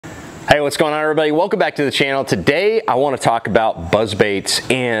Hey, what's going on, everybody? Welcome back to the channel. Today I want to talk about buzzbaits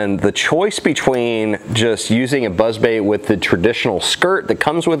and the choice between just using a buzzbait with the traditional skirt that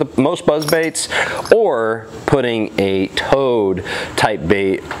comes with most buzzbaits or putting a toad type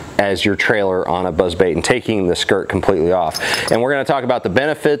bait as your trailer on a buzzbait and taking the skirt completely off. And we're going to talk about the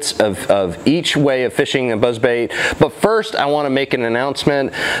benefits of each way of fishing a buzzbait. But first, I want to make an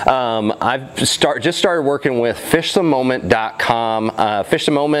announcement. I've just started working with fishthemoment.com. Fish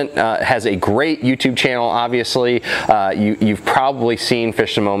the Moment has a great YouTube channel, obviously. You've probably seen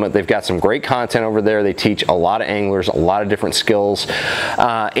Fish the Moment. They've got some great content over there. They teach a lot of anglers a lot of different skills.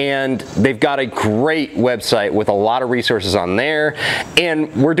 And they've got a great website with a lot of resources on there.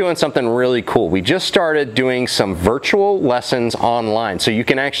 And we're doing something really cool. We just started doing some virtual lessons online. So you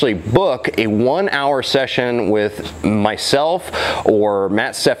can actually book a 1-hour session with myself or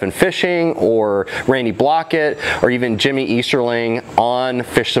Matt Steffen Fishing or Randy Blockett or even Jimmy Easterling on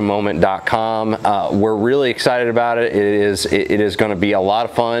fishthemoment.com. We're really excited about it. It is going to be a lot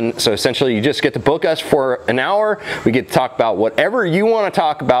of fun. So essentially you just get to book us for an hour. We get to talk about whatever you want to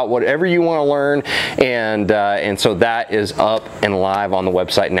talk about, whatever you want to learn, and so that is up and live on the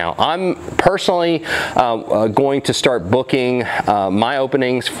website now. I'm personally going to start booking my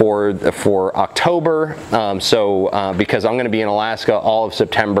openings for October, because I'm going to be in Alaska all of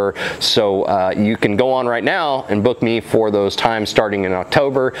September. So you can go on right now and book me for those times starting in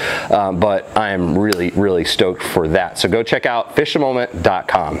October, but I am really stoked for that. So go check out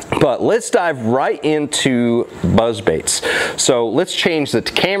fishthemoment.com. But let's dive right into buzzbaits. So let's change the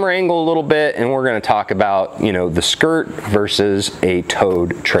camera angle a little bit, and we're going to talk about, you know, the skirt versus a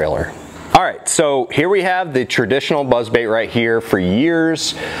towed trailer. All right, so here we have the traditional buzzbait right here. For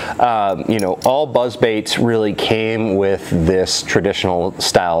years, you know, all buzzbaits really came with this traditional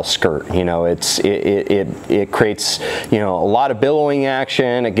style skirt. You know, it creates, you know, a lot of billowing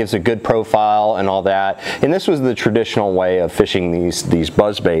action. It gives a good profile and all that. And this was the traditional way of fishing these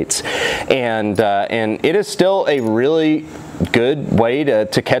buzzbaits, and it is still a really good way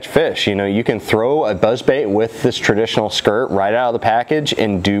to catch fish. You know, you can throw a buzzbait with this traditional skirt right out of the package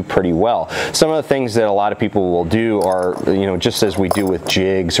and do pretty well. Some of the things that a lot of people will do are, you know, just as we do with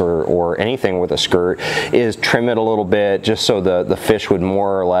jigs or anything with a skirt, is trim it a little bit just so the fish would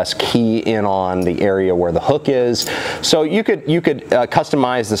more or less key in on the area where the hook is. So you could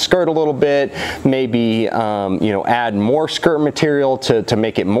customize the skirt a little bit, maybe you know, add more skirt material to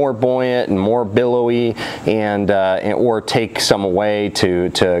make it more buoyant and more billowy, or take some away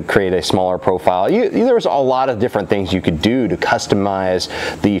to create a smaller profile. There's a lot of different things you could do to customize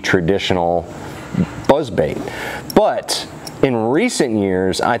the traditional buzzbait. But in recent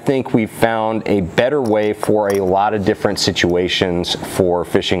years, I think we've found a better way for a lot of different situations for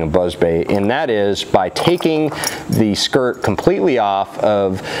fishing a buzzbait, and that is by taking the skirt completely off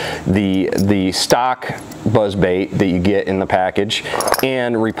of the stock buzzbait that you get in the package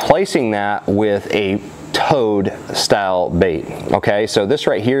and replacing that with a toad style bait. Okay, so this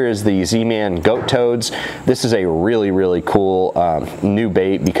right here is the Z-Man goat toads. This is a really cool new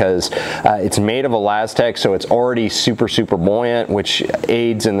bait because it's made of Elastec, so it's already super buoyant, which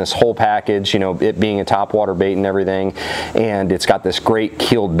aids in this whole package, you know, it being a topwater bait and everything. And it's got this great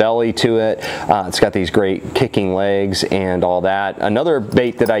keeled belly to it. It's got these great kicking legs and all that. Another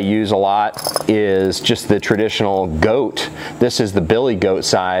bait that I use a lot is just the traditional goat. This is the billy goat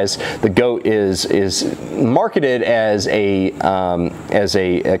size. The goat is marketed as a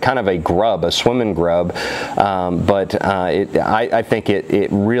kind of a grub, a swimming grub, but I think it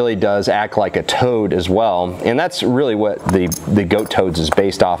really does act like a toad as well, and that's really what the goat toads is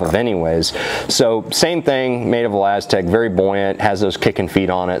based off of anyways. So same thing, made of Elastec, very buoyant, has those kicking feet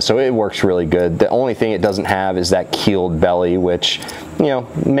on it, so it works really good. The only thing it doesn't have is that keeled belly, which, you know,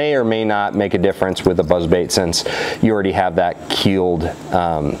 may or may not make a difference with a buzzbait since you already have that keeled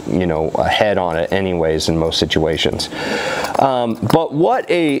you know, head on it anyways in most situations. But what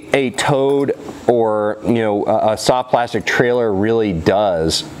a toad or, you know, a soft plastic trailer really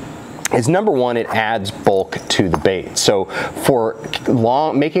does is, number one, it adds bulk to the bait. So for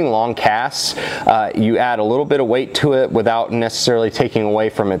making long casts, you add a little bit of weight to it without necessarily taking away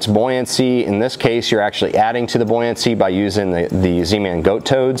from its buoyancy. In this case, you're actually adding to the buoyancy by using the Z-Man goat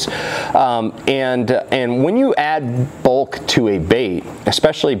toads. And when you add bulk bulk to a bait,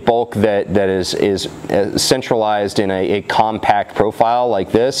 especially bulk that is centralized in a compact profile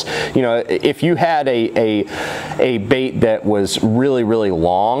like this. You know, if you had a bait that was really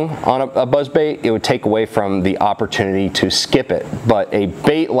long on a buzzbait, it would take away from the opportunity to skip it. But a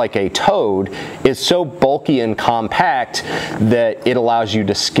bait like a toad is so bulky and compact that it allows you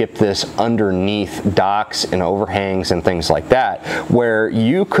to skip this underneath docks and overhangs and things like that, where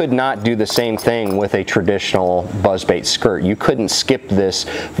you could not do the same thing with a traditional buzzbait skirt. You couldn't skip this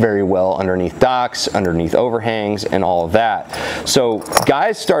very well underneath docks, underneath overhangs, and all of that. So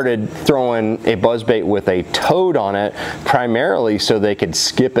guys started throwing a buzzbait with a toad on it primarily so they could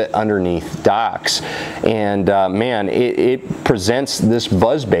skip it underneath docks. And man, it presents this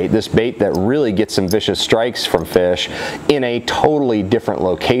buzzbait, this bait that really gets some vicious strikes from fish, in a totally different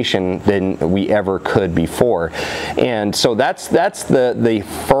location than we ever could before. And so that's the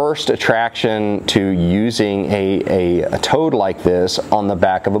first attraction to using a toad like this on the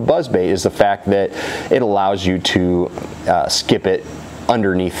back of a buzzbait, is the fact that it allows you to skip it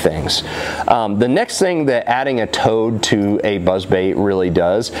underneath things. The next thing that adding a toad to a buzzbait really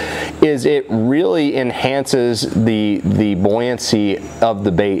does is it really enhances the buoyancy of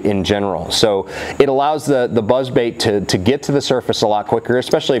the bait in general. So it allows the buzzbait to get to the surface a lot quicker,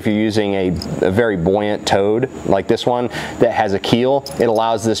 especially if you're using a very buoyant toad like this one that has a keel. It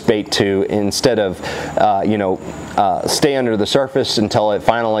allows this bait to, instead of stay under the surface until it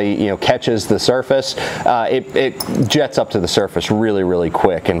finally catches the surface, it jets up to the surface really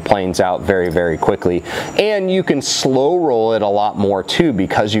quick and planes out very quickly. And you can slow roll it a lot more too,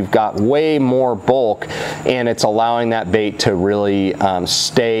 because you've got way more bulk and it's allowing that bait to really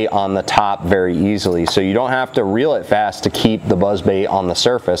stay on the top very easily. So you don't have to reel it fast to keep the buzzbait on the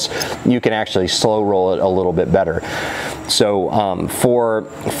surface. You can actually slow roll it a little bit better. So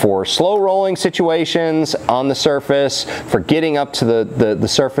for slow rolling situations on the surface, for getting up to the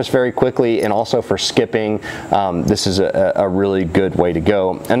surface very quickly, and also for skipping, this is a really good way to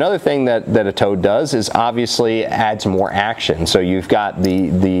go. Another thing that a toad does is obviously adds more action. So you've got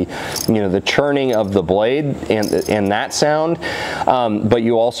the churning of the blade and that sound, but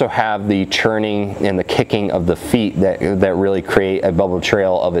you also have the churning and the kicking of the feet that really create a bubble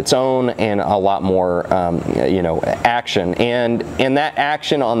trail of its own, and a lot more action. And that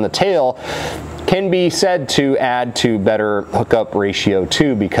action on the tail can be said to add to better hookup ratio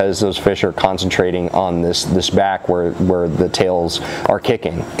too, because those fish are concentrating on this back where the tails are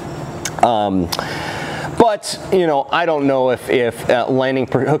kicking. But I don't know if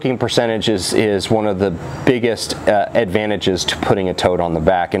hooking percentage is one of the biggest advantages to putting a toad on the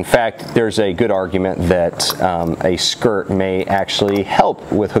back. In fact, there's a good argument that a skirt may actually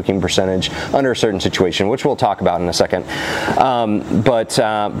help with hooking percentage under a certain situation, which we'll talk about in a second.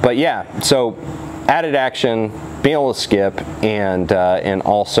 But yeah, so added action, being able to skip, and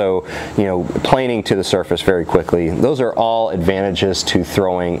also planing to the surface very quickly. Those are all advantages to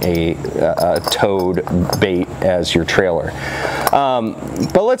throwing a toad bait as your trailer.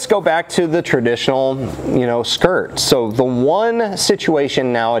 But let's go back to the traditional skirt. So the one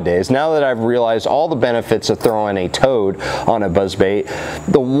situation nowadays, now that I've realized all the benefits of throwing a toad on a buzzbait,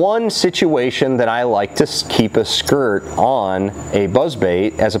 the one situation that I like to keep a skirt on a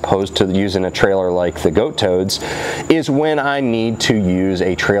buzzbait as opposed to using a trailer like the goat toads is when I need to use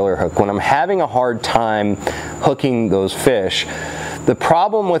a trailer hook. When I'm having a hard time hooking those fish, the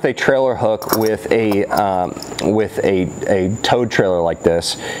problem with a trailer hook with a toad trailer like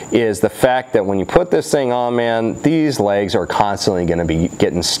this is the fact that when you put this thing on, man, these legs are constantly going to be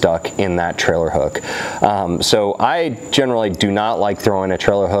getting stuck in that trailer hook. So I generally do not like throwing a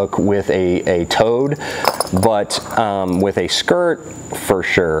trailer hook with a toad, but with a skirt, for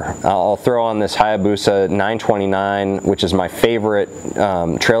sure. I'll throw on this Hayabusa 929, which is my favorite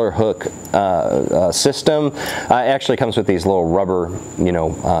trailer hook system. It actually comes with these little rubber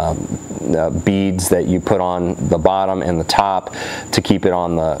beads that you put on the bottom and the top to keep it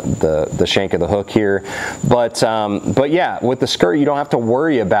on the shank of the hook here. But yeah, with the skirt you don't have to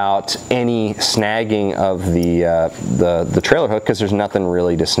worry about any snagging of the trailer hook, because there's nothing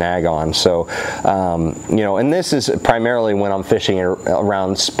really to snag on. So and this is primarily when I'm fishing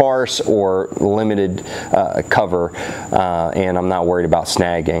around sparse or limited cover, and I'm not worried about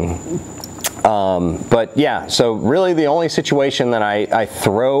snagging. But yeah, so really the only situation that I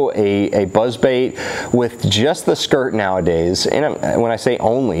throw a buzzbait with just the skirt nowadays, and when I say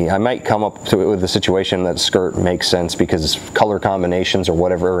only, I might come up with a situation that skirt makes sense because color combinations or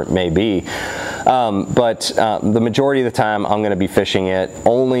whatever it may be, but the majority of the time I'm going to be fishing it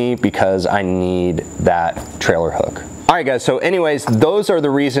only because I need that trailer hook. All right, guys, so anyways, those are the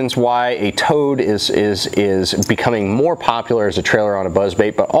reasons why a toad is becoming more popular as a trailer on a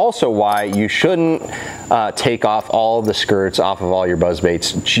buzzbait, but also why you shouldn't take off all of the skirts off of all your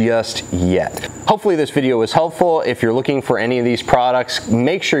buzzbaits just yet. Hopefully this video was helpful. If you're looking for any of these products,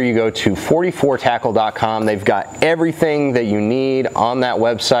 make sure you go to 44tackle.com. They've got everything that you need on that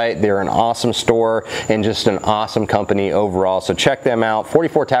website. They're an awesome store and just an awesome company overall. So check them out,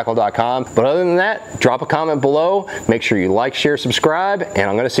 44tackle.com. But other than that, drop a comment below. Make sure you like, share, subscribe, and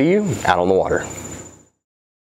I'm going to see you out on the water.